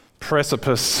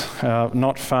precipice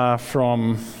not far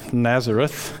from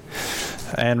Nazareth,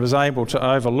 and was able to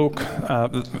overlook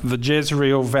the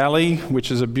Jezreel Valley,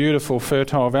 which is a beautiful,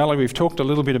 fertile valley. We've talked a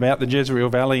little bit about the Jezreel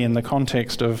Valley in the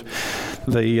context of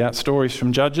the stories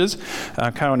from Judges.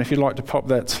 Cohen, if you'd like to pop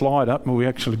that slide up, we'll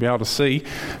actually be able to see.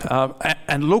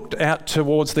 And looked out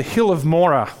towards the hill of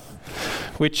Morah,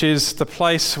 which is the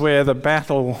place where the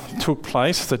battle took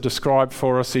place that described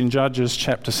for us in Judges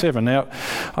chapter 7. Now,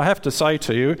 I have to say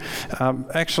to you,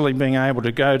 actually being able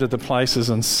to go to the places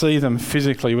and see them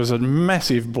physically was a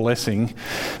massive blessing,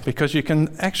 because you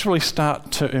can actually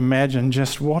start to imagine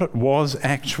just what it was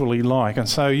actually like. And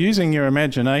so using your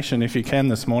imagination, if you can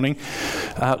this morning,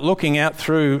 looking out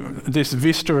through this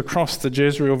vista across the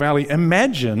Jezreel Valley,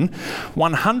 imagine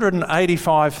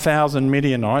 185,000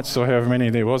 Midianites, or however many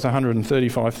there was,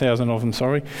 135,000 of them,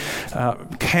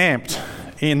 camped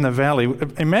in the valley.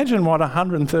 Imagine what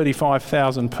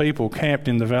 135,000 people camped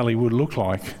in the valley would look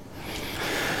like.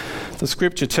 The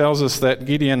scripture tells us that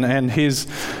Gideon and his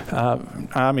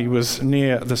army was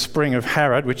near the spring of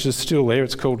Harod, which is still there.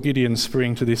 It's called Gideon's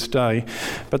Spring to this day.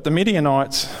 But the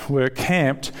Midianites were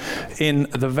camped in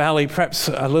the valley, perhaps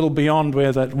a little beyond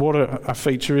where that water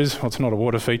feature is. Well, it's not a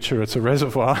water feature, it's a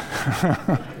reservoir.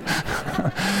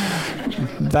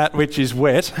 That which is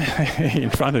wet in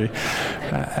front of you.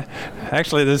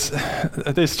 Actually, there's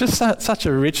just such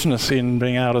a richness in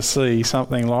being able to see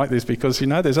something like this, because,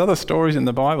 there's other stories in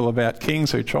the Bible about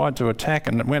kings who tried to attack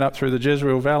and went up through the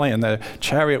Jezreel Valley and their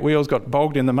chariot wheels got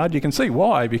bogged in the mud. You can see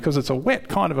why, because it's a wet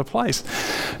kind of a place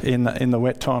in the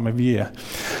wet time of year.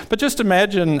 But just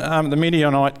imagine the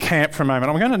Midianite camp for a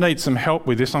moment. I'm going to need some help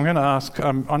with this. I'm going to ask,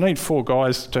 I need 4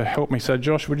 guys to help me. So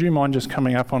Josh, would you mind just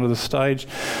coming up onto the stage?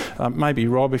 Maybe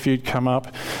Rob, if you'd come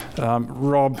up.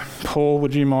 Rob, Paul,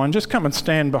 would you mind? Just come and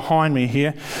stand behind me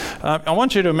here. I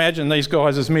want you to imagine these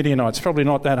guys as Midianites. Probably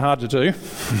not that hard to do.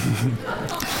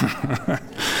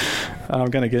 I'm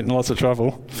going to get in lots of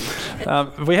trouble.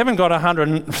 We haven't got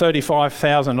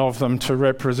 135,000 of them to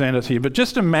represent it here, but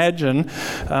just imagine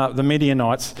the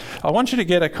Midianites. I want you to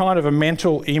get a kind of a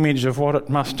mental image of what it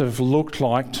must have looked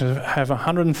like to have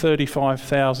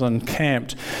 135,000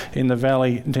 camped in the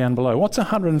valley down below. What's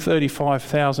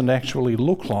 135,000 actually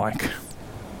look like?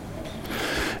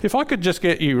 If I could just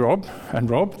get you, Rob,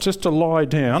 just to lie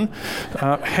down,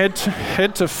 head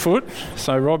to foot.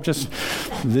 So Rob, just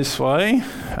this way,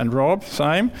 and Rob,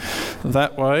 same,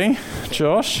 that way.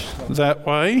 Josh, that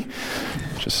way.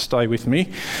 Just stay with me.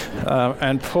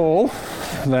 And Paul,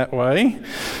 that way.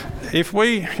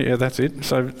 That's it.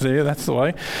 So there, that's the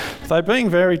way. They're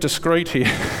being very discreet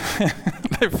here.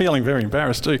 They're feeling very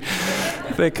embarrassed too.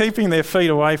 They're keeping their feet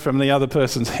away from the other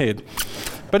person's head.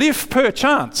 But if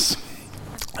perchance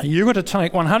you were to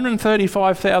take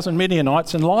 135,000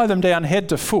 Midianites and lie them down head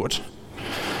to foot,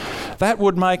 that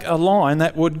would make a line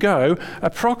that would go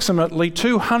approximately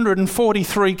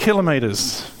 243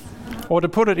 kilometres. Or to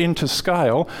put it into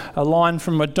scale, a line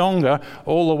from Wodonga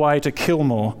all the way to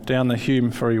Kilmore down the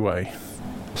Hume Freeway.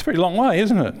 It's a pretty long way,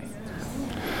 isn't it?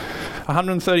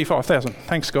 135,000.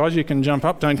 Thanks, guys. You can jump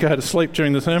up. Don't go to sleep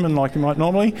during the sermon like you might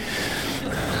normally.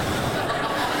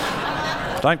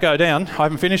 Don't go down. I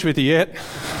haven't finished with you yet.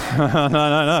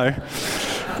 No.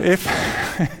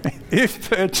 If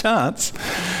perchance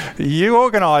you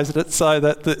organised it so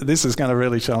that this is going to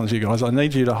really challenge you guys, I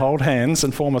need you to hold hands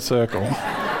and form a circle.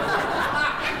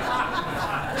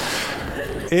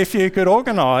 If you could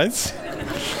organise,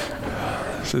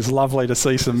 this is lovely to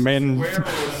see some men.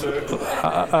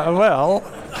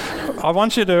 I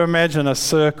want you to imagine a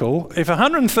circle. If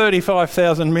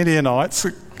 135,000 Midianites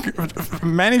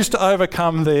managed to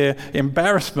overcome their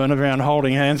embarrassment around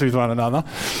holding hands with one another,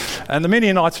 and the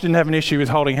Midianites didn't have an issue with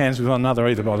holding hands with one another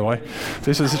either, by the way.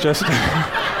 This is just...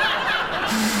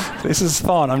 This is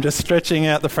fun. I'm just stretching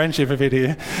out the friendship a bit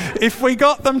here. If we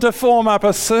got them to form up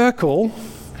a circle,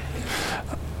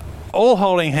 all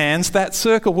holding hands, that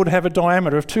circle would have a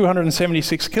diameter of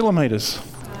 276 kilometres.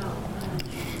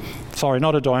 Sorry,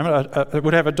 not a diameter. It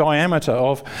would have a diameter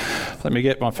of, let me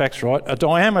get my facts right, a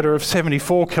diameter of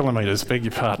 74 kilometres, beg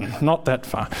your pardon, not that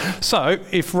far. So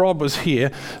if Rob was here,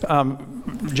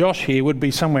 Josh here would be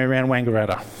somewhere around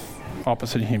Wangaratta,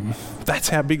 opposite him. That's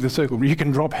how big the circle. You can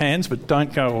drop hands, but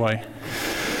don't go away.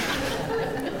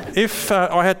 If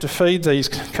I had to feed these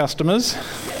customers,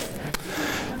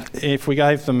 if we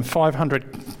gave them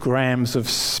 500 grams of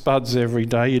spuds every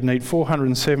day, you'd need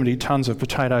 470 tonnes of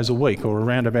potatoes a week, or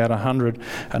around about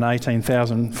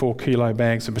 118,000 4-kilo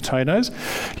bags of potatoes.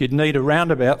 You'd need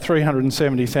around about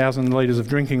 370,000 litres of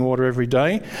drinking water every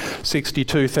day,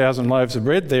 62,000 loaves of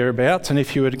bread, thereabouts, and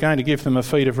if you were going to give them a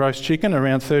feed of roast chicken,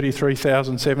 around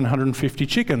 33,750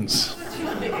 chickens.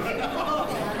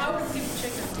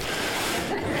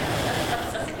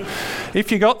 If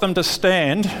you got them to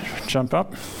stand, jump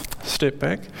up, step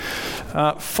back,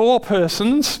 4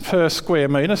 persons per square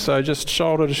metre, so just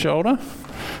shoulder to shoulder,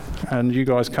 and you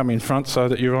guys come in front so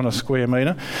that you're on a square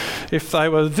metre. If they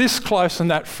were this close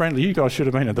and that friendly, you guys should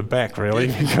have been at the back really,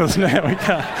 because now we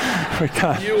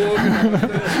can't. You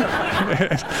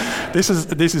organised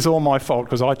This is all my fault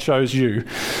because I chose you.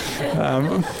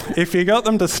 If you got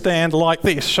them to stand like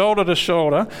this, shoulder to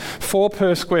shoulder, 4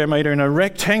 per square metre in a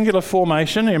rectangular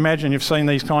formation, imagine you've seen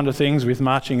these kind of things with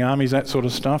marching armies, that sort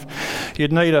of stuff,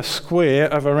 you'd need a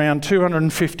square of around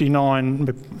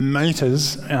 259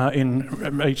 metres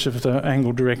in each of the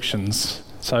angle directions.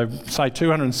 So say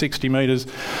 260 metres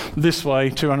this way,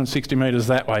 260 metres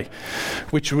that way,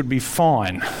 which would be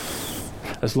fine,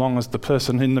 as long as the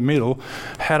person in the middle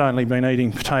had only been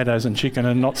eating potatoes and chicken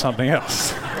and not something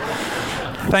else.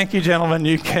 Thank you, gentlemen.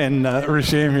 You can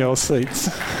resume your seats.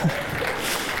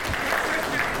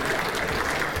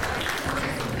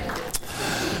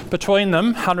 Between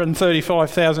them,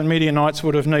 135,000 Midianites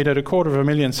would have needed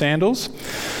 250,000 sandals.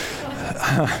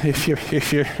 If you're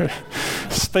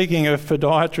speaking of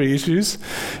podiatry issues,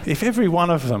 if every one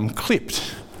of them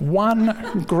clipped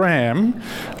 1 gram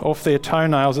off their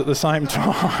toenails at the same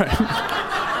time.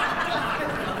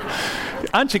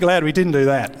 Aren't you glad we didn't do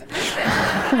that?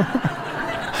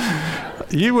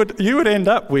 You would end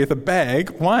up with a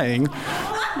bag weighing...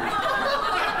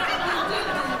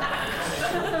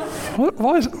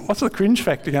 What's the cringe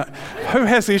factor? Who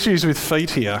has issues with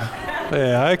feet here?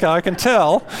 Yeah, okay, I can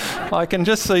tell. I can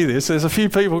just see this. There's a few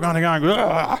people going,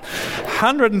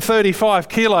 135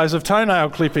 kilos of toenail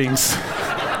clippings.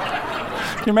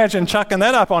 Can you imagine chucking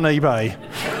that up on eBay?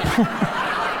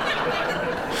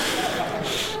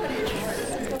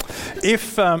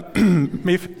 If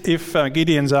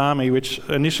Gideon's army, which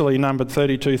initially numbered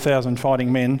 32,000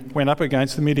 fighting men, went up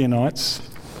against the Midianites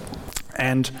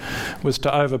and was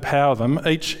to overpower them,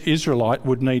 each Israelite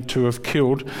would need to have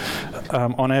killed,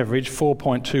 on average,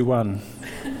 4.21.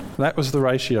 That was the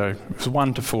ratio. It was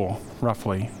 1 to 4,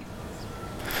 roughly.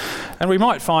 And we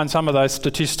might find some of those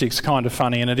statistics kind of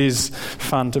funny, and it is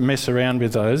fun to mess around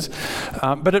with those.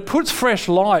 But it puts fresh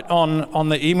light on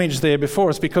the image there before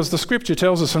us, because the scripture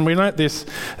tells us, and we learnt this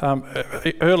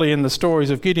early in the stories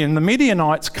of Gideon, the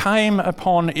Midianites came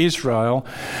upon Israel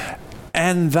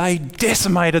and they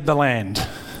decimated the land.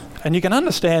 And you can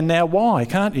understand now why,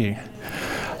 can't you?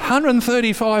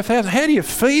 135,000. How do you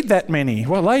feed that many?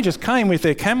 Well, they just came with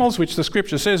their camels, which the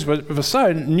scripture says were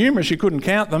so numerous you couldn't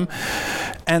count them,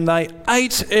 and they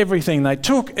ate everything. They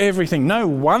took everything. No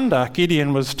wonder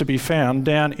Gideon was to be found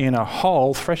down in a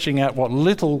hole threshing out what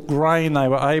little grain they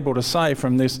were able to save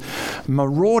from this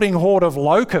marauding horde of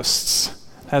locusts,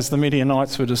 as the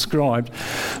Midianites were described.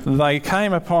 They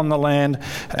came upon the land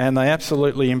and they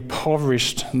absolutely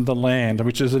impoverished the land,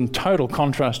 which is in total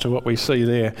contrast to what we see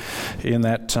there in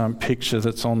that picture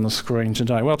that's on the screen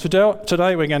today. Well,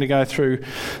 today we're going to go through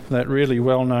that really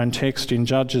well-known text in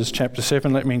Judges chapter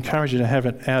 7. Let me encourage you to have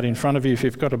it out in front of you. If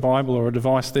you've got a Bible or a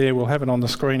device there, we'll have it on the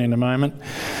screen in a moment.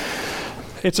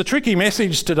 It's a tricky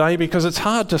message today because it's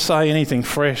hard to say anything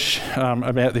fresh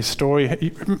about this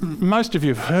story. Most of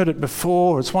you have heard it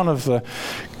before. It's one of the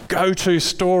go-to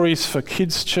stories for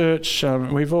kids' church.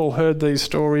 We've all heard these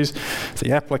stories,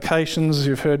 the applications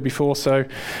you've heard before. So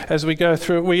as we go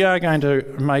through it, we are going to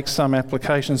make some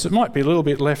applications. It might be a little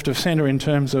bit left of centre in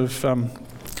terms of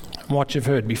what you've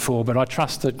heard before, but I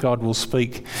trust that God will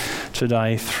speak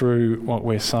today through what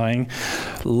we're saying.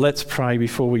 Let's pray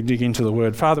before we dig into the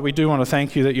word. Father, we do want to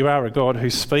thank you that you are a God who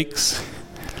speaks.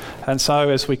 And so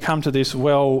as we come to this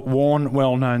well-worn,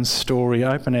 well-known story,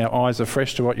 open our eyes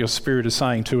afresh to what your Spirit is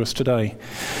saying to us today.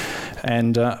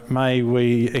 And may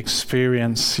we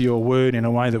experience your word in a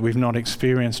way that we've not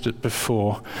experienced it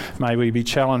before. May we be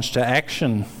challenged to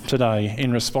action today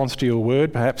in response to your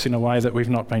word, perhaps in a way that we've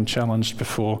not been challenged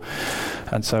before.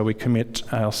 And so we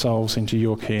commit ourselves into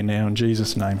your care now in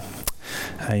Jesus' name.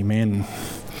 Amen.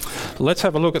 Let's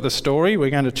have a look at the story. We're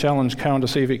going to challenge Cohen to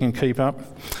see if he can keep up,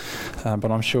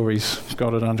 but I'm sure he's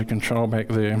got it under control back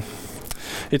there.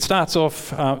 It starts off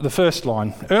the first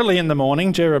line. Early in the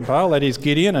morning, Jerubbaal, that is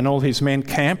Gideon, and all his men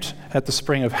camped at the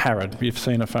spring of Harod. You've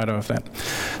seen a photo of that.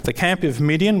 The camp of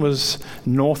Midian was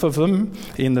north of them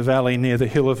in the valley near the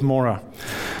hill of Moreh.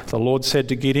 The Lord said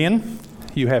to Gideon,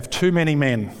 "You have too many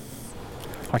men.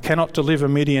 I cannot deliver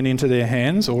Midian into their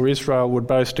hands, or Israel would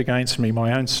boast against me.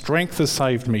 My own strength has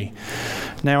saved me.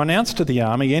 Now announce to the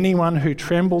army, anyone who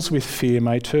trembles with fear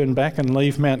may turn back and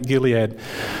leave Mount Gilead."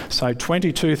 So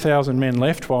 22,000 men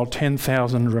left, while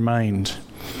 10,000 remained.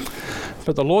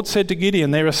 But the Lord said to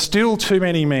Gideon, "There are still too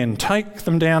many men. Take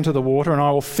them down to the water, and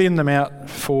I will thin them out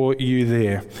for you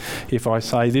there. If I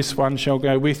say this one shall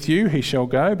go with you, he shall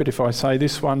go. But if I say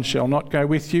this one shall not go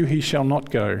with you, he shall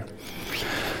not go."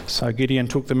 So Gideon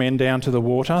took the men down to the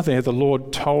water. There the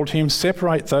Lord told him,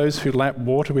 "Separate those who lap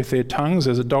water with their tongues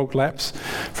as a dog laps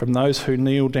from those who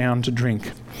kneel down to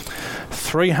drink."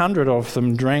 300 of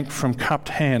them drank from cupped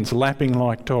hands, lapping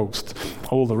like dogs.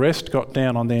 All the rest got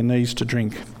down on their knees to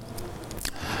drink.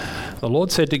 The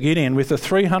Lord said to Gideon, "With the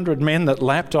 300 men that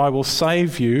lapped, I will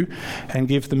save you and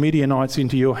give the Midianites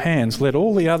into your hands. Let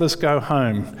all the others go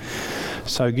home."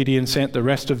 So Gideon sent the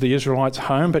rest of the Israelites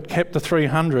home, but kept the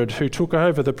 300 who took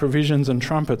over the provisions and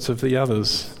trumpets of the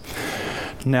others.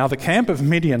 Now the camp of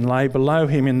Midian lay below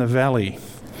him in the valley.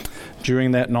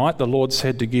 During that night the Lord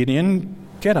said to Gideon,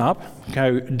 "Get up,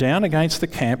 go down against the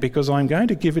camp, because I am going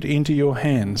to give it into your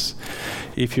hands.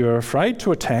 If you are afraid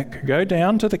to attack, go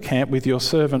down to the camp with your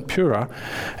servant Purah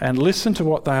and listen to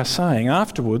what they are saying.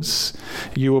 Afterwards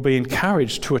you will be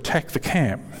encouraged to attack the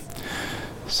camp."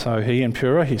 So he and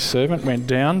Purah, his servant, went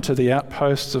down to the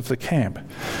outposts of the camp.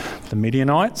 The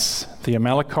Midianites, the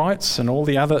Amalekites, and all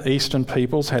the other eastern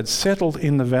peoples had settled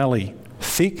in the valley,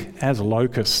 thick as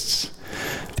locusts.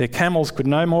 Their camels could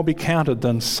no more be counted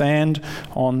than sand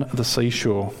on the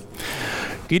seashore.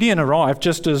 Gideon arrived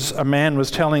just as a man was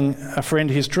telling a friend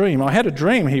his dream. "I had a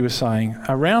dream," he was saying.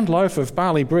 "A round loaf of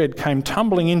barley bread came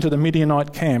tumbling into the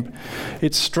Midianite camp.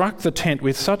 It struck the tent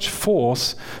with such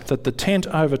force that the tent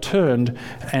overturned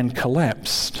and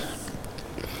collapsed."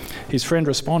 His friend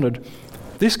responded,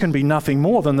 "This can be nothing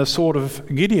more than the sword of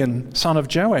Gideon, son of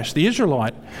Joash, the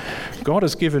Israelite. God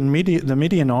has given the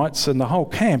Midianites and the whole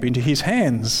camp into his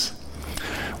hands."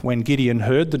 When Gideon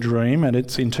heard the dream and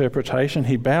its interpretation,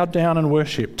 he bowed down and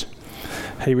worshipped.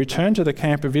 He returned to the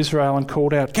camp of Israel and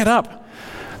called out, "Get up!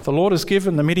 The Lord has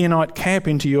given the Midianite camp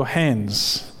into your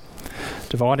hands."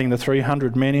 Dividing the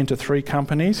 300 men into 3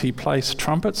 companies, he placed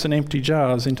trumpets and empty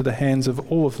jars into the hands of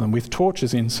all of them with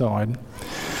torches inside.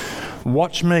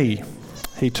 "Watch me,"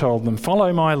 he told them.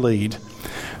 "Follow my lead.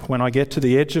 When I get to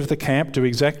the edge of the camp, do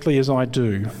exactly as I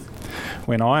do.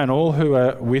 When I and all who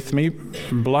are with me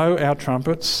blow our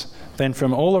trumpets, then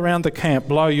from all around the camp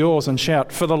blow yours and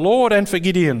shout, 'For the Lord and for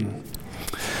Gideon!'"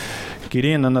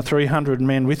 Gideon and the 300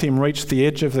 men with him reached the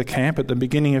edge of the camp at the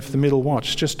beginning of the middle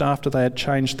watch, just after they had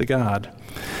changed the guard.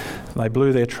 They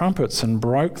blew their trumpets and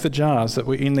broke the jars that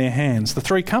were in their hands. The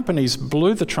 3 companies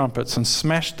blew the trumpets and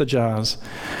smashed the jars.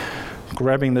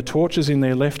 Grabbing the torches in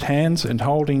their left hands and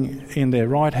holding in their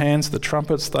right hands the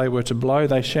trumpets they were to blow,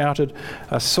 they shouted,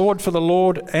 "A sword for the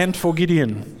Lord and for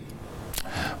Gideon."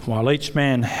 While each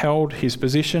man held his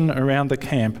position around the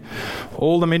camp,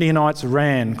 all the Midianites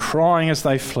ran, crying as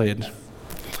they fled.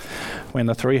 When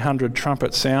the 300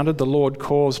 trumpets sounded, the Lord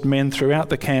caused men throughout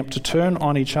the camp to turn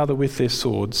on each other with their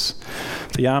swords.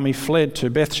 The army fled to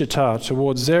Beth-shittah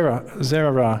towards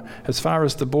Zerah, as far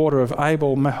as the border of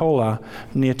Abel-meholah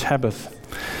near Tabbath.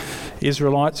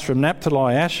 Israelites from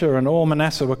Naphtali, Asher and all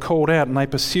Manasseh were called out, and they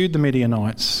pursued the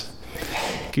Midianites.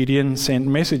 Gideon sent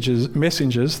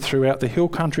messengers throughout the hill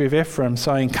country of Ephraim,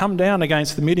 saying, "Come down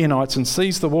against the Midianites and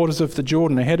seize the waters of the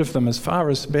Jordan ahead of them as far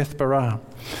as Beth-barah."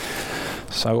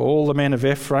 So all the men of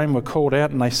Ephraim were called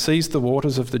out, and they seized the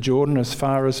waters of the Jordan as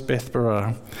far as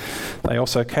Beth-barah. They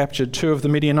also captured 2 of the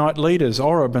Midianite leaders,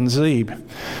 Oreb and Zeb.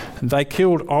 They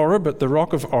killed Oreb at the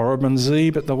rock of Oreb and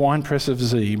Zeb at the winepress of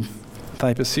Zeb.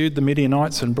 They pursued the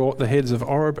Midianites and brought the heads of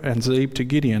Oreb and Zeb to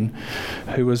Gideon,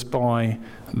 who was by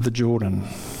the Jordan.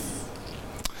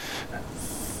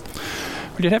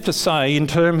 But you'd have to say, in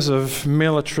terms of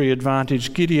military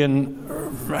advantage, Gideon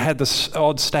had the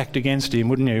odds stacked against him,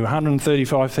 wouldn't you?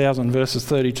 135,000 versus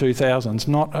 32,000 is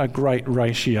not a great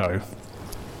ratio.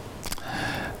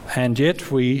 And yet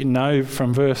we know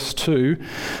from verse 2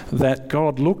 that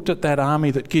God looked at that army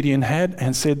that Gideon had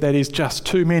and said, "That is just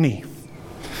too many.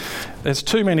 There's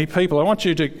too many people." I want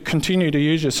you to continue to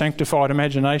use your sanctified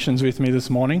imaginations with me this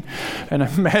morning and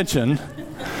imagine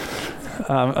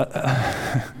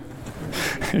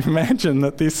imagine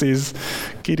that this is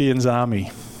Gideon's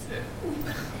army.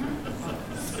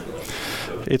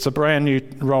 It's a brand new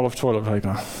roll of toilet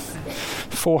paper.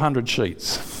 400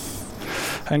 sheets.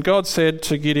 And God said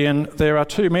to Gideon, there are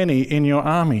too many in your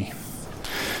army.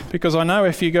 Because I know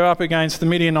if you go up against the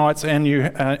Midianites and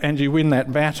you win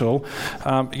that battle,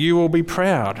 you will be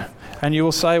proud. And you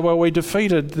will say, well, we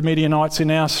defeated the Midianites in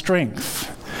our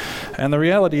strength. And the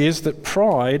reality is that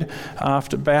pride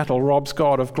after battle robs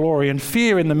God of glory, and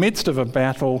fear in the midst of a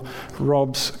battle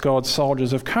robs God's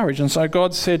soldiers of courage. And so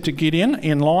God said to Gideon,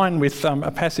 in line with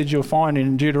a passage you'll find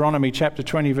in Deuteronomy chapter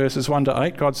 20 verses 1 to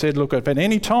 8, God said, look, if at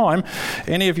any time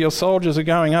any of your soldiers are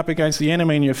going up against the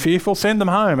enemy and you're fearful, send them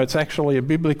home. It's actually a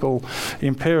biblical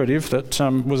imperative that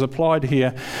was applied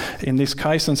here in this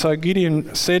case. And so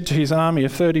Gideon said to his army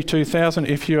of 32,000,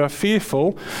 if you are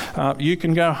fearful, you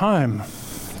can go home.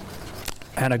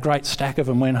 And a great stack of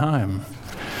them went home.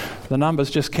 The numbers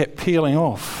just kept peeling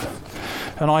off.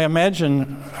 And I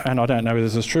imagine, and I don't know whether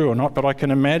this is true or not, but I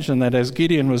can imagine that as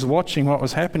Gideon was watching what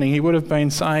was happening, he would have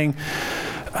been saying,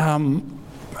 hang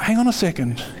on a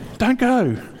second, don't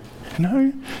go. You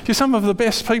know, you're some of the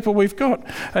best people we've got.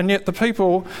 And yet the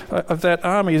people of that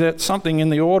army, that's something in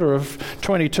the order of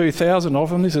 22,000 of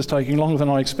them. This is taking longer than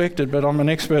I expected, but I'm an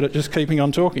expert at just keeping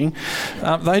on talking.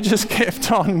 They just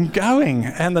kept on going,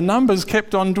 and the numbers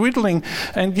kept on dwindling.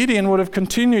 And Gideon would have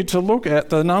continued to look at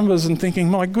the numbers and thinking,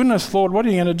 my goodness, Lord, what are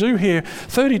you going to do here?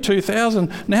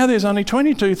 32,000. Now there's only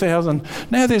 22,000.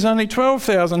 Now there's only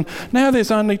 12,000. Now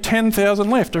there's only 10,000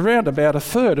 left, around about a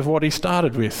third of what he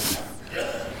started with.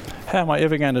 How am I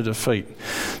ever going to defeat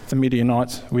the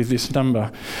Midianites with this number?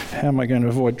 How am I going to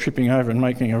avoid tripping over and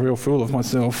making a real fool of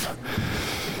myself?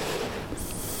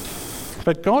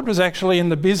 But God was actually in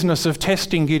the business of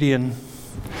testing Gideon,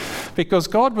 because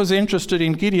God was interested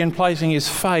in Gideon placing his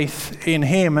faith in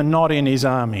him and not in his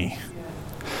army.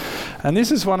 And this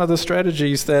is one of the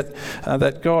strategies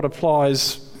that God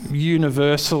applies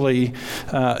universally,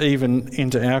 even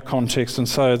into our context. And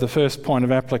so the first point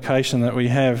of application that we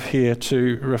have here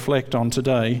to reflect on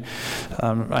today,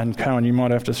 and Cohen, you might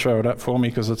have to throw it up for me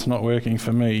because it's not working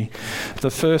for me.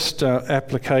 The first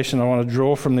application I want to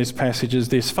draw from this passage is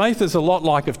this: faith is a lot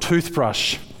like a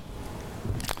toothbrush.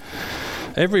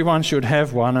 Everyone should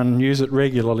have one and use it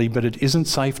regularly, but it isn't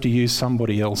safe to use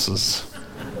somebody else's.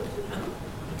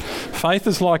 Faith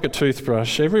is like a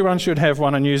toothbrush. Everyone should have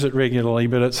one and use it regularly,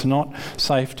 but it's not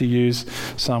safe to use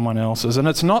someone else's. And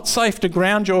it's not safe to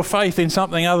ground your faith in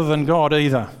something other than God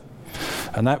either.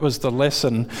 And that was the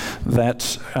lesson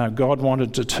that God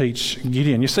wanted to teach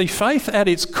Gideon. You see, faith at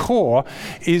its core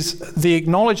is the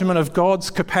acknowledgement of God's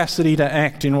capacity to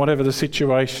act in whatever the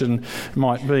situation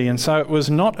might be. And so it was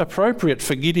not appropriate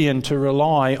for Gideon to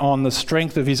rely on the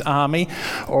strength of his army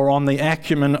or on the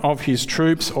acumen of his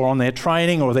troops or on their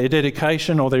training or their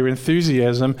dedication or their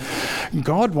enthusiasm.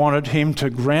 God wanted him to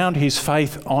ground his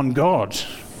faith on God.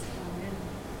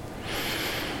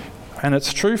 And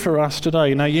it's true for us today.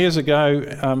 You know, years ago,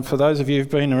 for those of you who've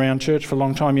been around church for a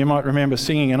long time, you might remember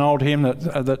singing an old hymn that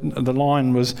the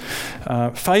line was,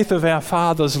 faith of our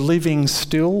fathers living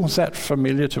still. Is that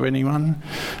familiar to anyone?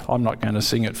 I'm not going to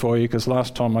sing it for you because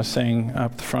last time I sang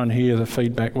up the front here, the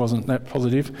feedback wasn't that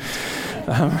positive.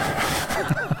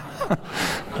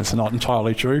 That's not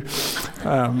entirely true.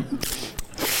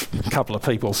 A couple of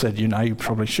people said, you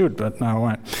probably should, but no, I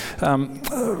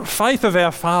won't. Faith of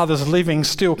our fathers living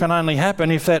still can only happen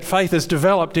if that faith is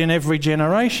developed in every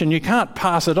generation. You can't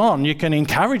pass it on. You can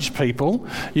encourage people,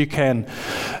 you can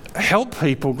help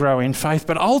people grow in faith,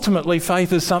 but ultimately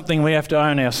faith is something we have to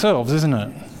own ourselves, isn't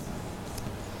it?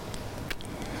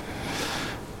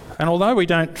 And although we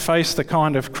don't face the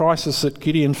kind of crisis that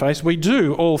Gideon faced, we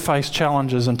do all face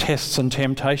challenges and tests and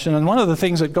temptation. And one of the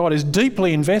things that God is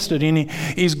deeply invested in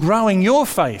is growing your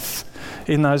faith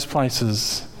in those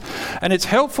places. And it's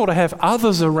helpful to have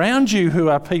others around you who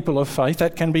are people of faith.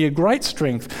 That can be a great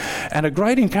strength and a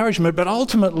great encouragement, but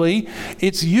ultimately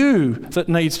it's you that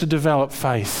needs to develop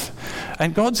faith.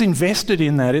 And God's invested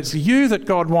in that. It's you that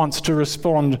God wants to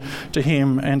respond to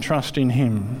him and trust in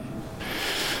him.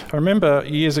 I remember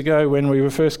years ago when we were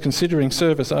first considering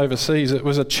service overseas, it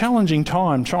was a challenging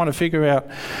time trying to figure out,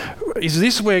 is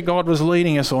this where God was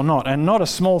leading us or not? And not a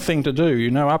small thing to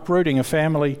do, uprooting a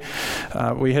family.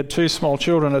 We had 2 small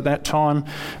children at that time.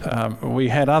 We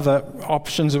had other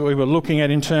options that we were looking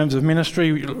at in terms of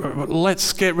ministry.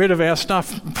 Let's get rid of our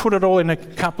stuff, put it all in a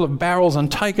couple of barrels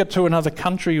and take it to another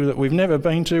country that we've never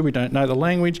been to. We don't know the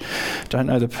language, don't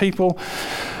know the people.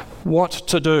 What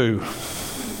to do?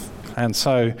 And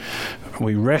so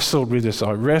we wrestled with this.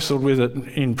 I wrestled with it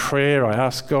in prayer. I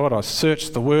asked God. I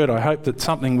searched the Word. I hoped that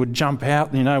something would jump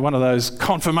out, one of those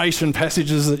confirmation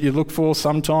passages that you look for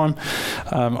sometime.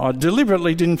 I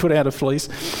deliberately didn't put out a fleece.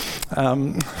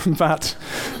 but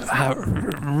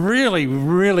really,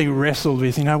 really wrestled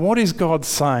with, what is God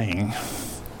saying?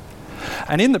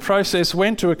 And in the process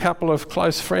went to a couple of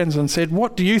close friends and said,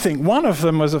 what do you think? One of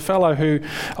them was a fellow who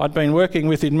I'd been working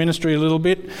with in ministry a little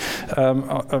bit.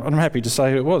 I'm happy to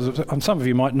say who it was. Some of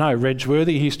you might know Reg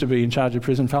Worthy. He used to be in charge of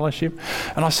prison fellowship.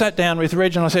 And I sat down with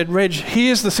Reg and I said, Reg,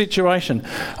 here's the situation.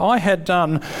 I had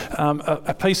done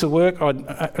a piece of work.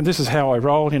 And this is how I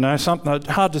roll, something,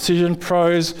 a hard decision,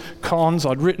 pros, cons.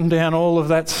 I'd written down all of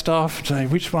that stuff.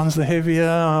 Which one's the heavier?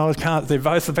 I can't. They're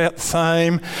both about the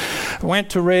same. Went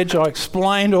to Reg. I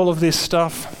explained all of this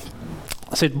stuff.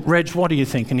 I said, Reg, what do you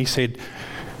think? And he said,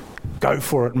 go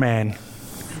for it, man.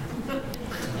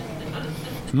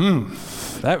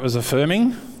 That was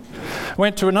affirming.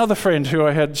 Went to another friend who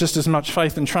I had just as much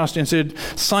faith and trust in and said,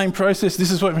 same process,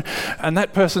 this is what... And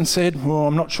that person said, well,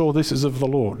 I'm not sure this is of the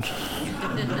Lord.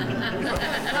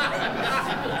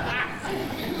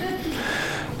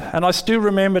 And I still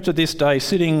remember to this day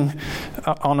sitting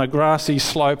on a grassy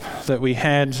slope that we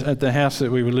had at the house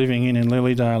that we were living in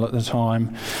Lilydale at the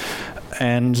time,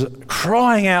 and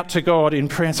crying out to God in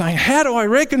prayer and saying, how do I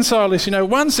reconcile this?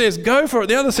 One says go for it,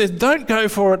 the other says don't go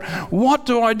for it. What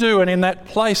do I do? And in that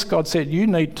place, God said, you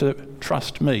need to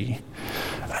trust me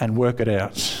and work it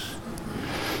out.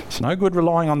 It's no good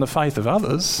relying on the faith of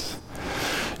others.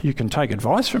 You can take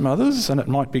advice from others, and it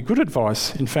might be good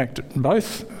advice. In fact,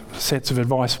 both sets of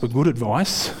advice were good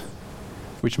advice,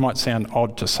 which might sound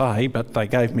odd to say, but they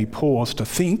gave me pause to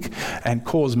think and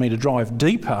caused me to drive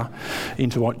deeper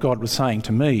into what God was saying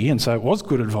to me, and so it was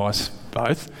good advice,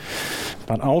 both.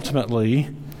 But ultimately,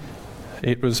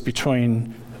 it was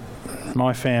between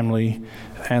my family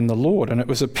and the Lord, and it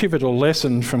was a pivotal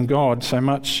lesson from God, so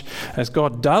much as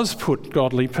God does put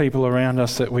godly people around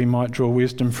us that we might draw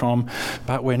wisdom from,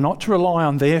 but we're not to rely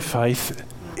on their faith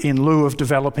in lieu of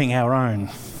developing our own.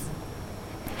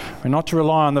 We're not to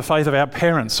rely on the faith of our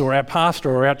parents or our pastor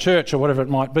or our church or whatever it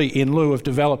might be in lieu of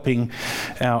developing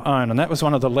our own. And that was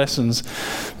one of the lessons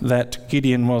that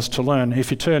Gideon was to learn.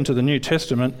 If you turn to the New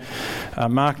Testament,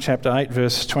 Mark chapter 8,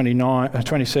 verse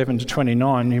 27 to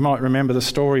 29, you might remember the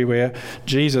story where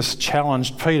Jesus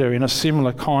challenged Peter in a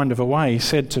similar kind of a way. He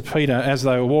said to Peter, as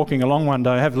they were walking along one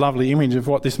day, I have a lovely image of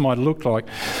what this might look like.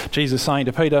 Jesus saying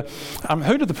to Peter,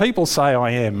 who do the people say I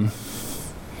am?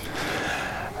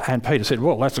 And Peter said,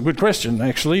 well, that's a good question,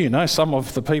 actually. Some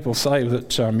of the people say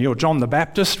that you're John the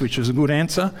Baptist, which is a good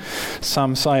answer.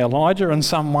 Some say Elijah, and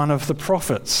some one of the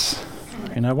prophets.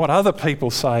 What other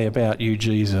people say about you,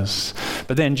 Jesus?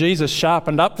 But then Jesus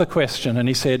sharpened up the question and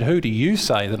he said, who do you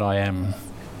say that I am?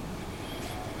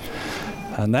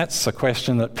 And that's a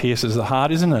question that pierces the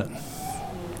heart, isn't it?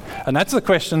 And that's the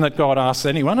question that God asks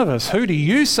any one of us. Who do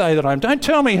you say that I am? Don't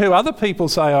tell me who other people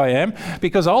say I am,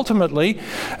 because ultimately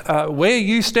where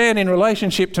you stand in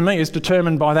relationship to me is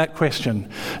determined by that question,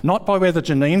 not by whether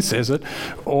Janine says it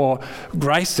or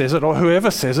Grace says it or whoever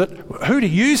says it. Who do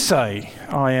you say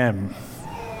I am?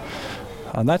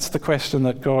 And that's the question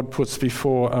that God puts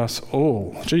before us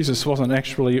all. Jesus wasn't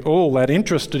actually all that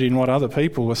interested in what other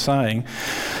people were saying,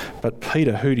 but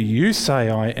Peter, who do you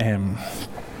say I am?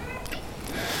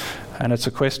 And it's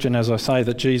a question, as I say,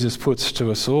 that Jesus puts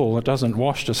to us all. It doesn't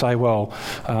wash to say, well,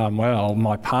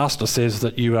 my pastor says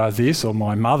that you are this, or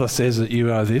my mother says that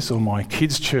you are this, or my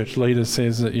kids' church leader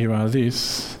says that you are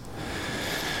this.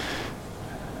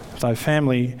 Though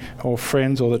family or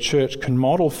friends or the church can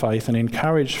model faith and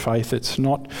encourage faith, it's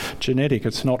not genetic,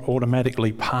 it's not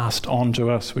automatically passed on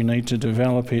to us. We need to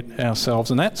develop it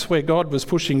ourselves. And that's where God was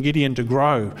pushing Gideon to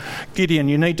grow. Gideon,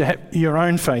 you need to have your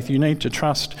own faith. You need to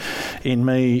trust in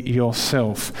me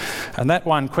yourself. And that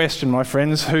one question, my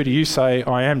friends, who do you say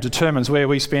I am, determines where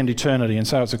we spend eternity. And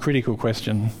so it's a critical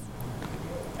question.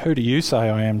 Who do you say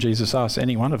I am? Jesus asks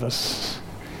any one of us.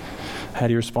 How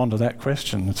do you respond to that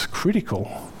question? It's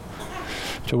critical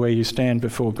to where you stand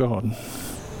before God.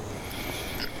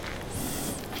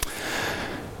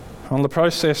 On the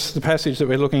process, the passage that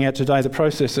we're looking at today, the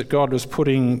process that God was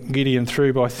putting Gideon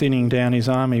through by thinning down his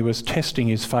army was testing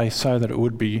his faith so that it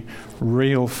would be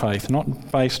real faith,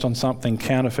 not based on something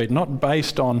counterfeit, not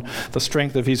based on the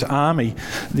strength of his army,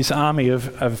 this army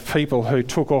of people who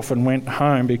took off and went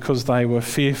home because they were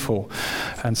fearful.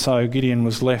 And so Gideon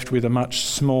was left with a much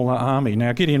smaller army.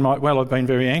 Now, Gideon might well have been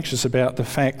very anxious about the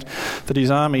fact that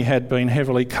his army had been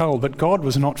heavily culled, but God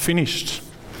was not finished.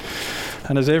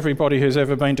 And as everybody who's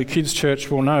ever been to kids'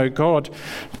 church will know, God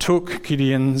took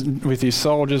Gideon with his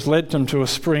soldiers, led them to a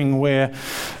spring where,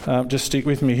 just stick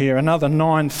with me here, another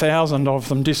 9,000 of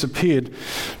them disappeared.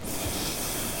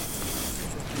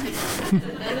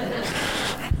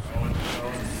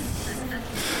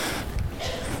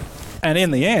 And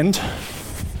in the end,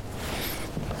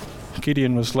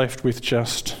 Gideon was left with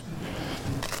just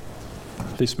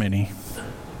this many.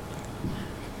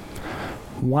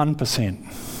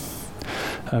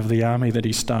 1% of the army that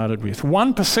he started with.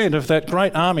 1% of that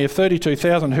great army of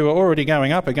 32,000 who are already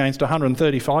going up against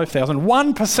 135,000.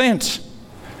 1%!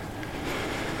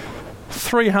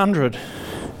 300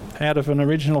 out of an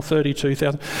original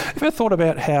 32,000. Have you ever thought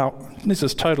about how, this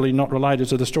is totally not related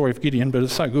to the story of Gideon, but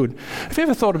it's so good. Have you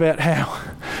ever thought about how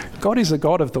God is a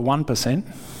God of the 1%?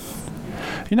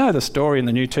 You know the story in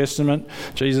the New Testament,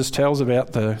 Jesus tells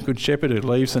about the good shepherd who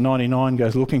leaves the 99,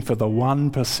 goes looking for the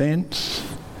 1%.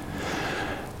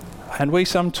 And we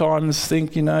sometimes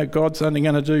think, God's only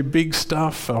going to do big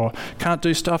stuff or can't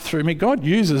do stuff through me. God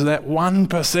uses that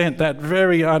 1%, that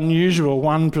very unusual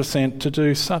 1% to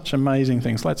do such amazing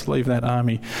things. Let's leave that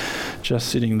army just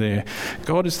sitting there.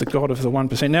 God is the God of the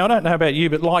 1%. Now, I don't know about you,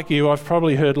 but like you, I've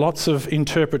probably heard lots of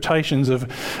interpretations of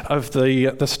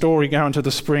the story going to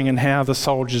the spring and how the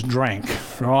soldiers drank,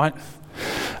 right?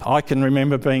 I can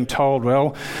remember being told,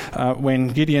 when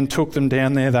Gideon took them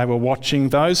down there, they were watching.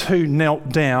 Those who knelt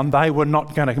down, they were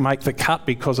not going to make the cut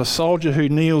because a soldier who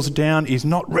kneels down is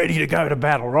not ready to go to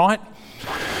battle, right?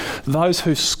 Those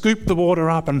who scooped the water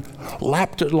up and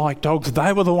lapped it like dogs,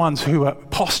 they were the ones who were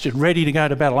postured, ready to go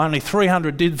to battle. Only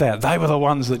 300 did that. They were the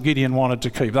ones that Gideon wanted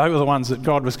to keep. They were the ones that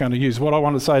God was going to use. What I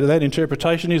want to say to that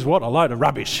interpretation is, what a load of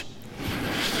rubbish.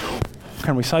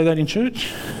 Can we say that in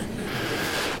church?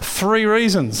 3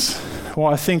 reasons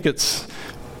why I think it's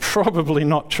probably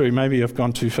not true. Maybe I've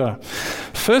gone too far.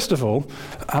 First of all,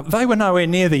 they were nowhere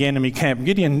near the enemy camp.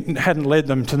 Gideon hadn't led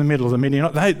them to the middle of the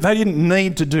Midianites. They didn't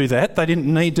need to do that. They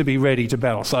didn't need to be ready to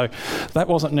battle. So that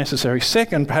wasn't necessary.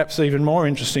 Second, perhaps even more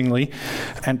interestingly,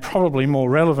 and probably more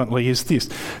relevantly, is this.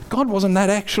 God wasn't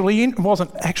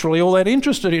actually all that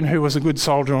interested in who was a good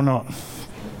soldier or not.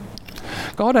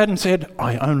 God hadn't said,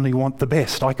 I only want the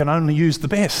best. I can only use the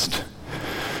best.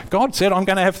 God said, I'm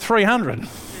going to have 300.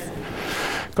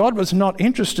 God was not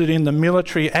interested in the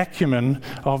military acumen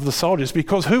of the soldiers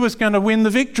because who was going to win the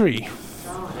victory?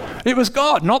 It was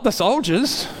God, not the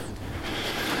soldiers.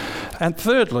 And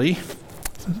thirdly,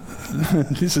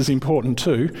 this is important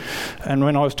too, and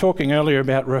when I was talking earlier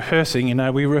about rehearsing,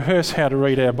 we rehearse how to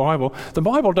read our Bible. The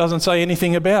Bible doesn't say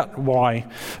anything about why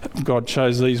God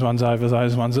chose these ones over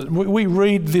those ones. We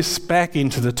read this back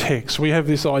into the text. We have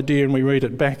this idea and we read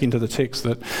it back into the text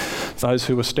that those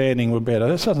who were standing were better.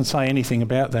 This doesn't say anything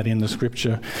about that in the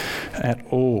scripture at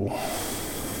all.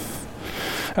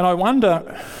 And I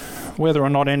wonder whether or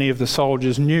not any of the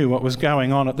soldiers knew what was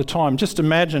going on at the time. Just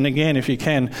imagine again, if you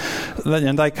can,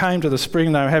 they came to the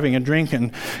spring, they were having a drink,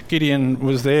 and Gideon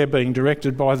was there being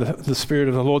directed by the Spirit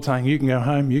of the Lord saying, you can go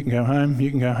home, you can go home,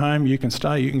 you can go home, you can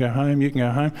stay, you can go home, you can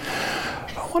go home.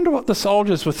 I wonder what the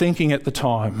soldiers were thinking at the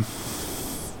time.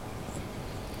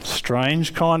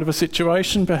 Strange kind of a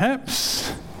situation,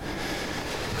 perhaps.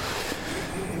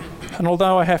 And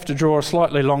although I have to draw a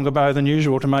slightly longer bow than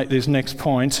usual to make this next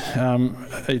point,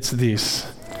 it's this.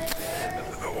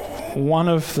 One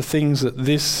of the things that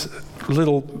this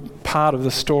little part of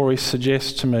the story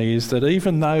suggests to me is that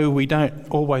even though we don't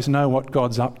always know what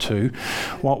God's up to,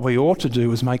 what we ought to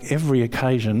do is make every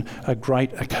occasion a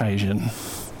great occasion.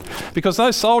 Because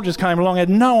those soldiers came along and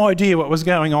had no idea what was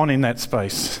going on in that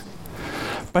space.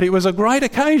 But it was a great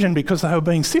occasion because they were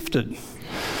being sifted.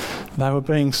 They were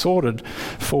being sorted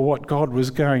for what God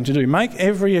was going to do. Make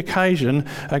every occasion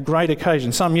a great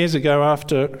occasion. Some years ago,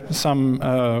 after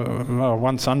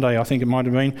one Sunday, I think it might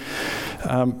have been,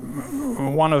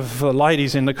 one of the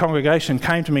ladies in the congregation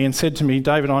came to me and said to me,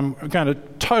 David, I'm going to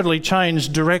totally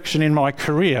change direction in my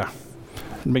career.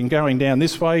 I'd been going down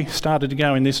this way, started to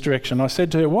go in this direction. I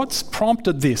said to her, what's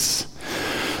prompted this?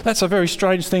 That's a very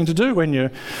strange thing to do when you're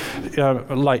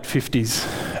late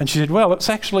 50s. And she said, well, it's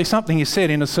actually something you said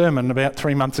in a sermon about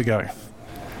 3 months ago.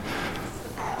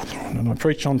 And I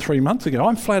preached on 3 months ago.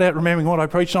 I'm flat out remembering what I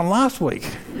preached on last week,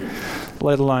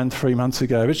 let alone 3 months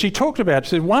ago. But she talked about it.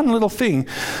 She said, one little thing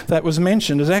that was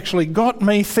mentioned has actually got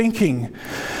me thinking.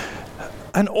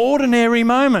 An ordinary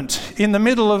moment in the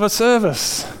middle of a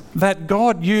service that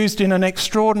God used in an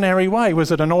extraordinary way. Was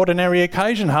it an ordinary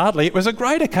occasion? Hardly. It was a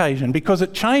great occasion because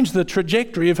it changed the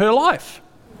trajectory of her life.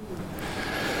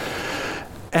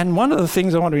 And one of the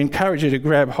things I want to encourage you to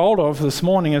grab hold of this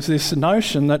morning is this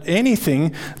notion that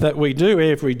anything that we do,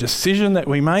 every decision that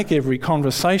we make, every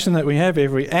conversation that we have,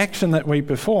 every action that we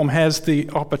perform has the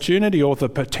opportunity or the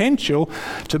potential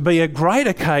to be a great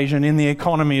occasion in the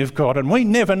economy of God. And we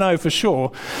never know for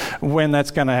sure when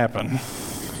that's going to happen.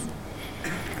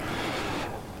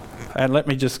 And let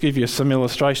me just give you some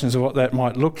illustrations of what that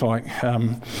might look like.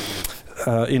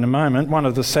 in a moment, one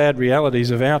of the sad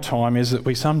realities of our time is that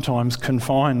we sometimes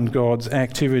confine God's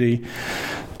activity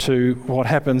to what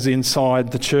happens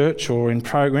inside the church or in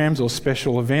programs or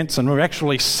special events, and we're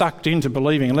actually sucked into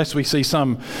believing, unless we see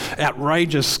some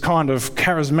outrageous kind of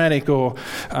charismatic or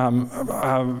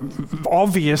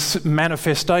obvious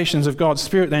manifestations of God's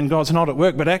Spirit, then God's not at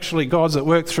work. But actually God's at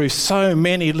work through so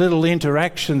many little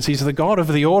interactions. He's the God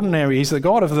of the ordinary. He's the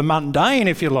God of the mundane,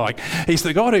 if you like. He's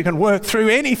the God who can work through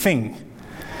anything.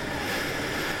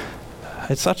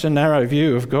 It's such a narrow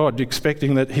view of God,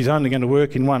 expecting that he's only going to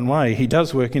work in one way. He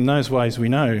does work in those ways, we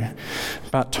know.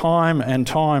 But time and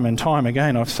time and time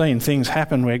again, I've seen things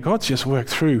happen where God's just worked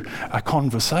through a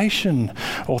conversation,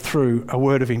 or through a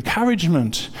word of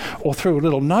encouragement, or through a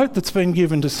little note that's been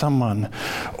given to someone,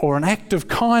 or an act of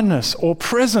kindness, or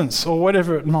presence, or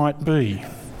whatever it might be.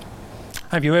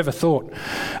 Have you ever thought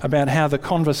about how the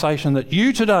conversation that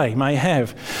you today may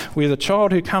have with a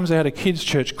child who comes out of kids'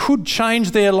 church could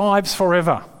change their lives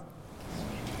forever?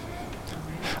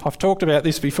 I've talked about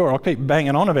this before. I'll keep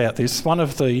banging on about this. One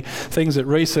of the things that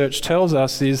research tells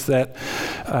us is that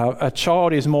a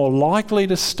child is more likely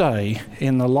to stay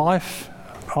in the life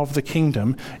of the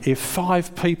kingdom if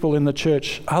 5 people in the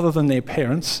church other than their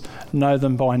parents know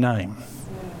them by name.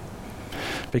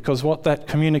 Because what that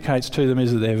communicates to them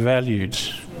is that they're valued.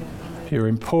 You're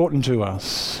important to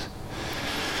us.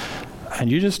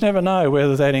 And you just never know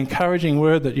whether that encouraging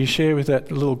word that you share with that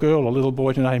little girl or little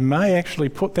boy today may actually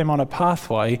put them on a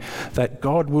pathway that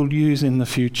God will use in the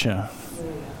future.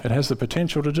 It has the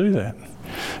potential to do that.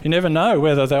 You never know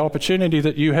whether the opportunity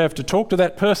that you have to talk to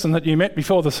that person that you met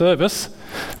before the service,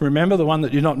 remember the one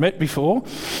that you've not met before,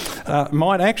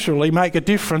 might actually make a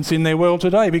difference in their world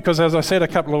today. Because as I said a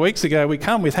couple of weeks ago, we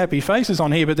come with happy faces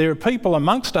on here, but there are people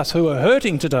amongst us who are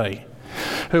hurting today,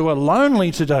 who are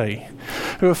lonely today,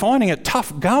 who are finding it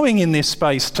tough going in this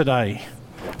space today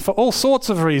for all sorts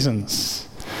of reasons.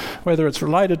 Whether it's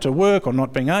related to work or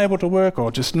not being able to work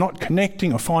or just not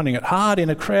connecting or finding it hard in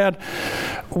a crowd,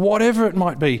 whatever it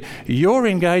might be, your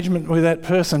engagement with that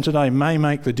person today may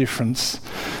make the difference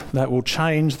that will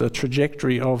change the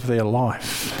trajectory of their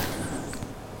life.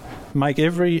 Make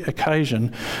every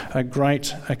occasion a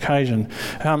great occasion.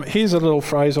 Here's a little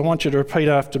phrase I want you to repeat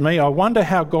after me. I wonder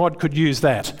how God could use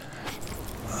that.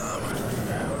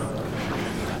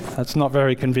 That's not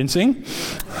very convincing.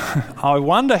 I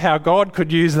wonder how God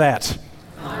could use that.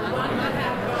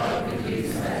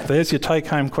 There's your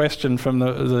take-home question from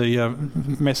the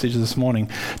message this morning.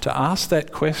 To ask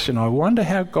that question, I wonder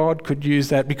how God could use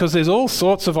that, because there's all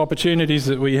sorts of opportunities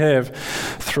that we have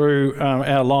through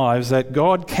our lives that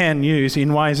God can use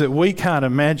in ways that we can't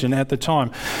imagine at the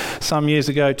time. Some years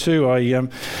ago too,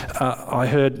 I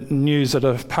heard news that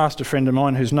a pastor friend of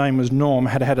mine whose name was Norm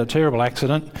had had a terrible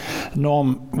accident.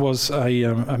 Norm was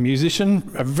a musician,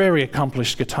 a very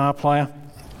accomplished guitar player.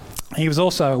 He was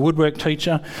also a woodwork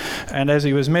teacher, and as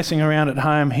he was messing around at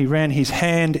home, he ran his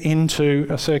hand into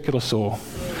a circular saw.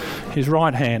 His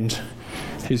right hand,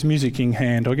 his musicking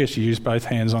hand. I guess you use both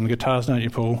hands on guitars, don't you,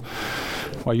 Paul?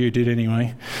 Well, you did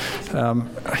anyway.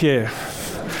 Yeah.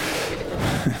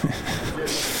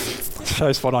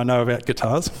 Shows what I know about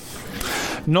guitars.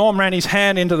 Norm ran his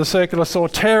hand into the circular saw.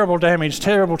 Terrible damage,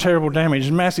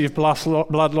 massive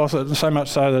blood loss, so much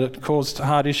so that it caused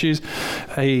heart issues.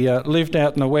 He lived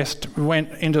out in the west,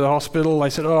 went into the hospital. They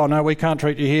said, oh no, we can't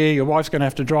treat you here. Your wife's going to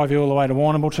have to drive you all the way to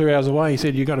Warrnambool, 2 hours away. He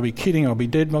said, you've got to be kidding, I'll be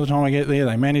dead by the time I get there.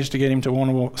 They managed to get him to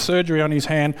Warrnambool. Surgery on his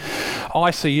hand,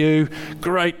 ICU,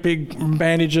 great big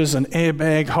bandages, an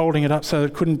airbag holding it up so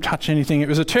that it couldn't touch anything. It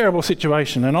was a terrible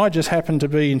situation, and I just happened to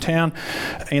be in town.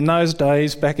 In those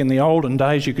days, back in the olden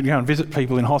days, you could go and visit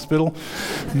people in hospital.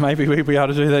 Maybe we'd be able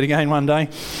to do that again one day.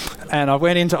 And I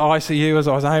went into ICU as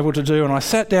I was able to do, and I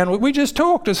sat down. We just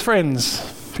talked as friends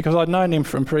because I'd known him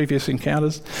from previous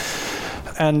encounters,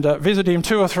 and visited him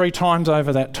 2 or 3 times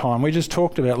over that time. We just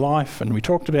talked about life, and we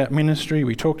talked about ministry,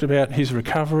 we talked about his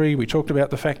recovery, we talked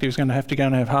about the fact he was going to go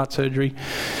and have heart surgery.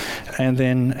 And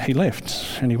then he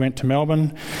left and he went to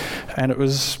Melbourne, and it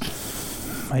was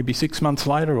maybe 6 months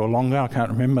later or longer, I can't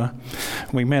remember.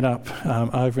 We met up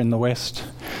over in the west,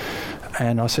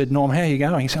 and I said, Norm, how are you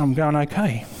going? He said, I'm going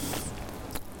okay.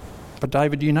 But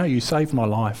David, you know you saved my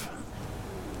life.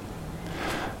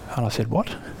 And I said,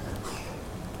 what?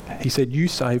 He said, you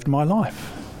saved my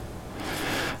life.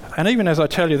 And even as I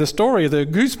tell you the story, the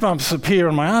goosebumps appear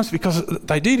on my arms because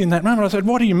they did in that moment. I said,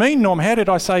 what do you mean, Norm? How did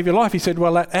I save your life? He said,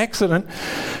 well, that accident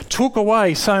took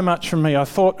away so much from me. I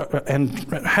thought, and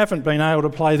haven't been able to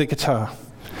play the guitar.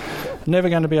 Never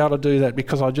going to be able to do that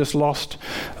because I just lost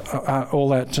all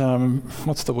that,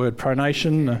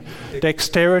 pronation,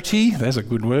 dexterity. There's a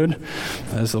good word.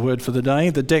 There's the word for the day.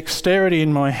 The dexterity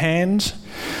in my hands.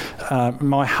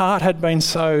 My heart had been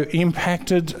so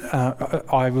impacted.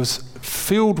 I was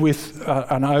filled with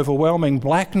an overwhelming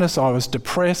blackness. I was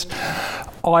depressed.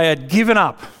 I had given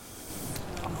up.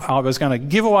 I was going to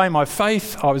give away my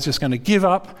faith. I was just going to give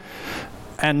up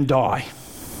and die.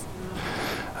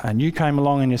 And you came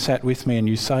along and you sat with me and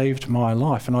you saved my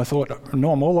life. And I thought,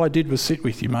 Norm, all I did was sit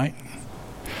with you, mate.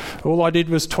 All I did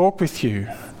was talk with you.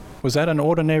 Was that an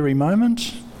ordinary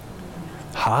moment?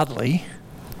 Hardly.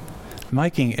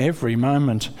 Making every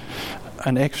moment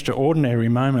an extraordinary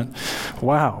moment.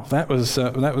 Wow, that was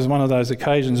one of those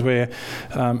occasions where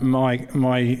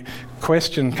my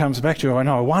question comes back to you.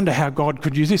 I wonder how God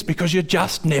could use this, because you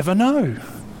just never know.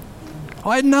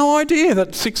 I had no idea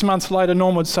that 6 months later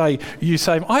Norm would say, you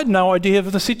saved. I had no idea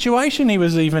of the situation he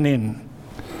was even in.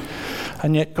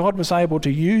 And yet God was able to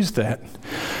use that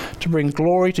to bring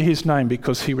glory to his name,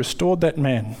 because he restored that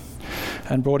man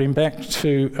and brought him back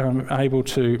to able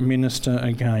to minister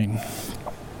again.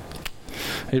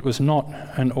 It was not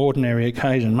an ordinary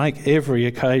occasion. Make every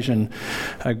occasion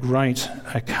a great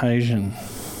occasion.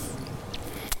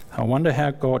 I wonder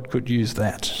how God could use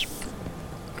that.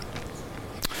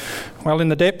 Well, in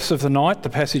the depths of the night, the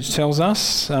passage tells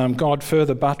us, God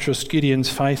further buttressed Gideon's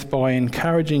faith by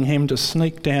encouraging him to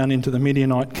sneak down into the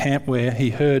Midianite camp, where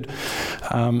he heard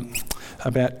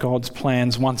about God's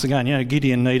plans once again. You know,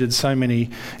 Gideon needed so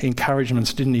many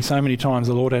encouragements, didn't he? So many times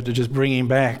the Lord had to just bring him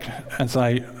back and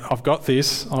say, I've got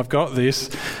this.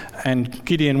 And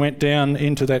Gideon went down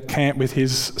into that camp with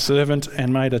his servant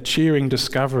and made a cheering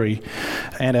discovery.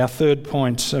 And our third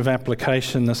point of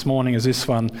application this morning is this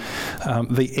one.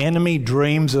 The enemy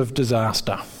dreams of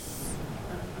disaster.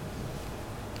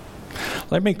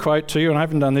 Let me quote to you, and I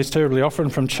haven't done this terribly often,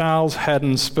 from Charles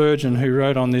Haddon Spurgeon, who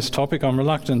wrote on this topic. I'm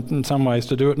reluctant in some ways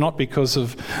to do it, not because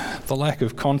of the lack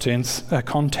of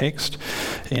context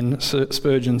in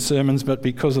Spurgeon's sermons, but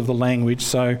because of the language.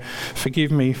 So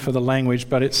forgive me for the language,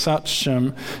 but it's such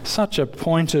a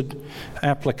pointed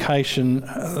application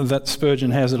that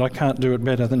Spurgeon has that I can't do it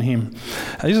better than him.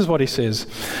 This is what he says.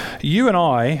 You and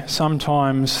I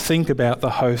sometimes think about the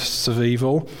hosts of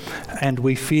evil, and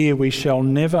we fear we shall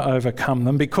never overcome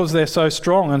them because they're so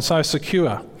strong and so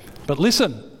secure. But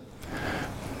listen,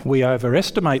 we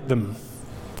overestimate them.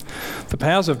 The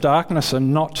powers of darkness are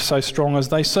not so strong as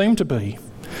they seem to be.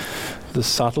 The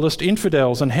subtlest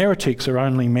infidels and heretics are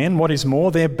only men. What is more,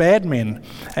 they're bad men,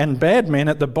 and bad men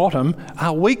at the bottom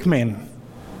are weak men.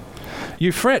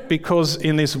 You fret because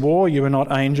in this war you are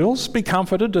not angels. Be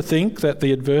comforted to think that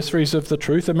the adversaries of the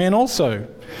truth are men also.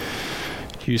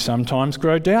 You sometimes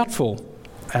grow doubtful,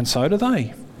 and so do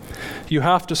they. You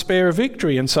half despair of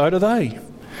victory, and so do they.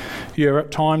 You're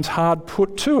at times hard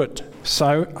put to it,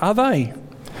 so are they.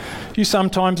 You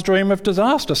sometimes dream of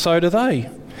disaster, so do they.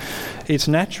 It's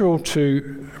natural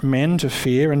to men to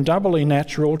fear, and doubly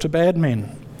natural to bad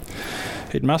men.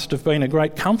 It must have been a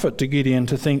great comfort to Gideon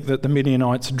to think that the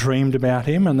Midianites dreamed about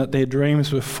him and that their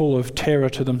dreams were full of terror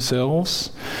to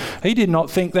themselves. He did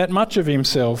not think that much of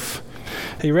himself.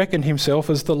 He reckoned himself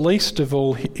as the least of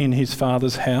all in his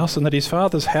father's house, and that his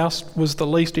father's house was the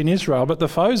least in Israel. But the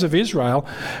foes of Israel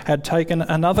had taken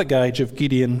another gauge of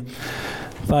Gideon.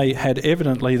 They had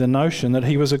evidently the notion that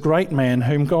he was a great man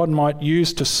whom God might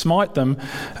use to smite them,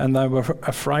 and they were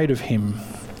afraid of him.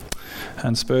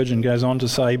 And Spurgeon goes on to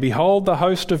say, behold the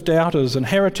host of doubters and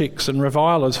heretics and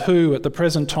revilers who at the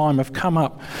present time have come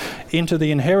up into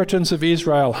the inheritance of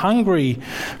Israel, hungry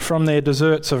from their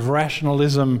deserts of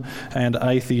rationalism and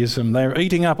atheism. They are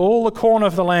eating up all the corn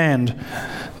of the land.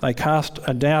 They cast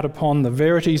a doubt upon the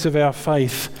verities of our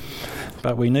faith,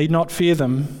 but we need not fear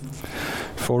them.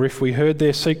 For if we heard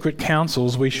their secret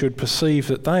counsels, we should perceive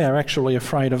that they are actually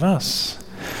afraid of us.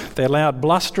 Their loud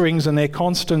blusterings and their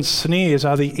constant sneers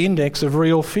are the index of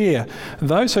real fear.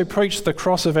 Those who preach the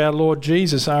cross of our Lord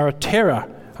Jesus are a terror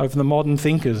of the modern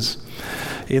thinkers.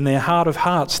 In their heart of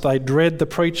hearts, they dread the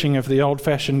preaching of the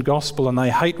old-fashioned gospel, and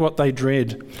they hate what they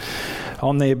dread.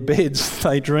 On their beds,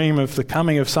 they dream of the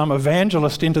coming of some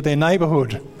evangelist into their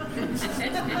neighbourhood.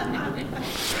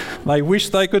 They wish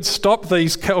they could stop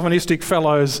these Calvinistic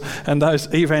fellows and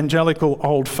those evangelical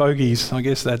old fogies. I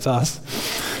guess that's us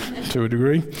to a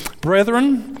degree.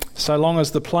 Brethren, So long as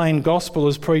the plain gospel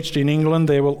is preached in England,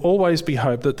 there will always be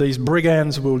hope that these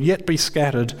brigands will yet be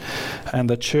scattered and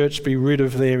the church be rid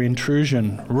of their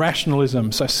intrusion.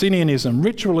 Rationalism, Socinianism,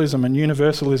 ritualism and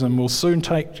universalism will soon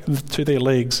take to their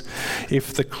legs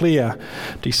if the clear,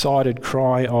 decided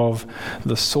cry of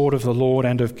the sword of the Lord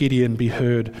and of Gideon be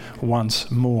heard once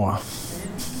more.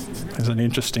 It's an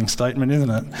interesting statement,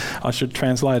 isn't it? I should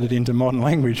translate it into modern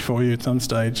language for you at some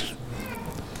stage.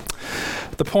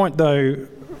 The point, though,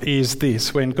 is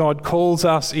this: when God calls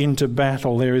us into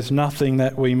battle, there is nothing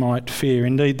that we might fear.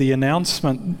 Indeed, the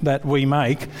announcement that we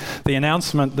make, the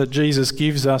announcement that Jesus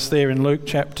gives us there in Luke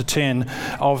chapter 10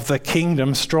 of the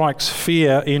kingdom, strikes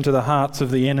fear into the hearts of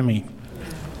the enemy.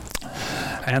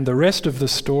 And the rest of the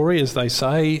story, as they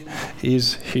say,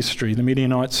 is history. The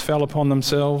Midianites fell upon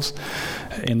themselves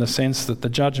in the sense that the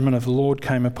judgment of the Lord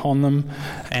came upon them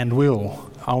and will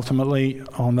ultimately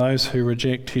on those who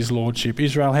reject his lordship.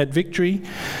 Israel had victory,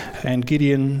 and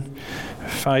Gideon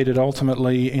faded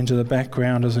ultimately into the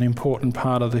background as an important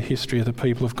part of the history of the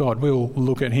people of God. We'll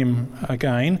look at him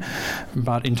again,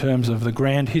 but in terms of the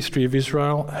grand history of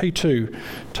Israel, he too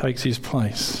takes his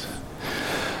place.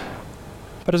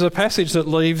 But as a passage that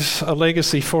leaves a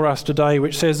legacy for us today,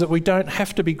 which says that we don't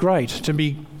have to be great to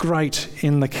be great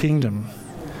in the kingdom,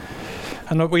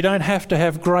 and that we don't have to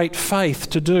have great faith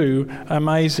to do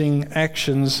amazing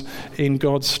actions in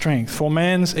God's strength. For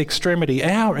man's extremity,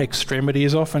 our extremity,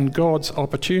 is often God's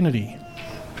opportunity.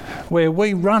 Where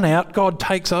we run out, God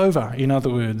takes over, in other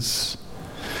words.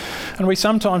 And we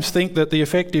sometimes think that the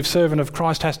effective servant of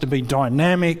Christ has to be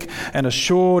dynamic and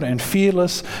assured and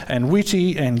fearless and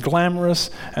witty and glamorous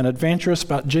and adventurous,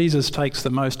 but Jesus takes the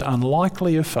most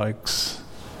unlikely of folks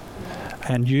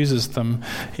and uses them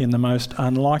in the most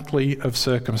unlikely of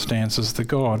circumstances. The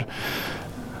God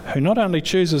who not only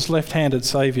chooses left-handed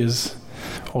saviours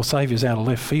or saviours out of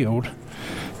left field,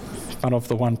 but of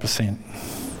the 1%.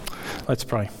 Let's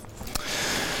pray.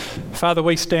 Father,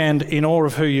 we stand in awe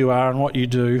of who you are and what you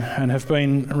do, and have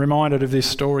been reminded of this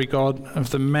story, God, of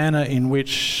the manner in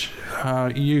which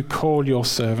you call your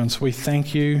servants. We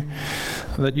thank you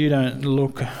that you don't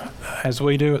look as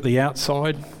we do at the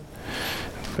outside,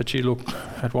 but you look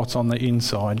at what's on the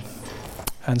inside.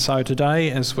 And so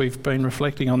today, as we've been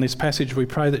reflecting on this passage, we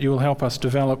pray that you will help us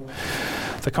develop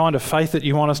the kind of faith that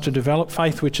you want us to develop,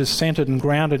 faith which is centred and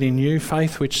grounded in you,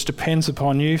 faith which depends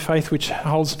upon you, faith which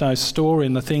holds no store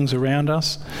in the things around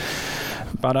us,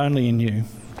 but only in you.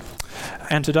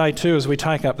 And today too, as we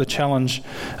take up the challenge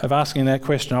of asking that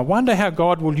question, I wonder how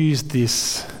God will use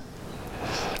this.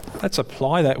 Let's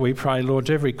apply that, we pray, Lord,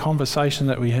 to every conversation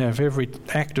that we have, every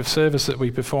act of service that we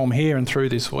perform here and through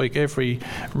this week, every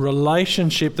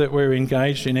relationship that we're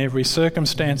engaged in, every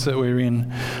circumstance that we're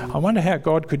in. I wonder how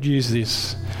God could use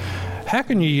this. How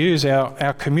can you use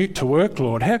our commute to work,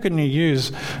 Lord? How can you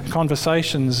use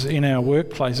conversations in our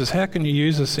workplaces? How can you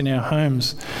use us in our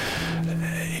homes,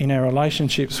 in our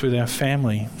relationships with our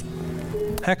family?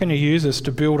 How can you use us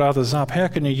to build others up? How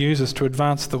can you use us to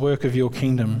advance the work of your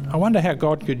kingdom? I wonder how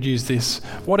God could use this.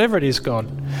 Whatever it is, God,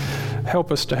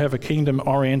 help us to have a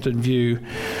kingdom-oriented view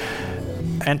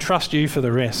and trust you for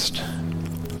the rest,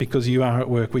 because you are at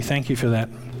work. We thank you for that.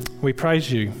 We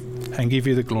praise you and give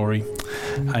you the glory.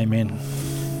 Amen.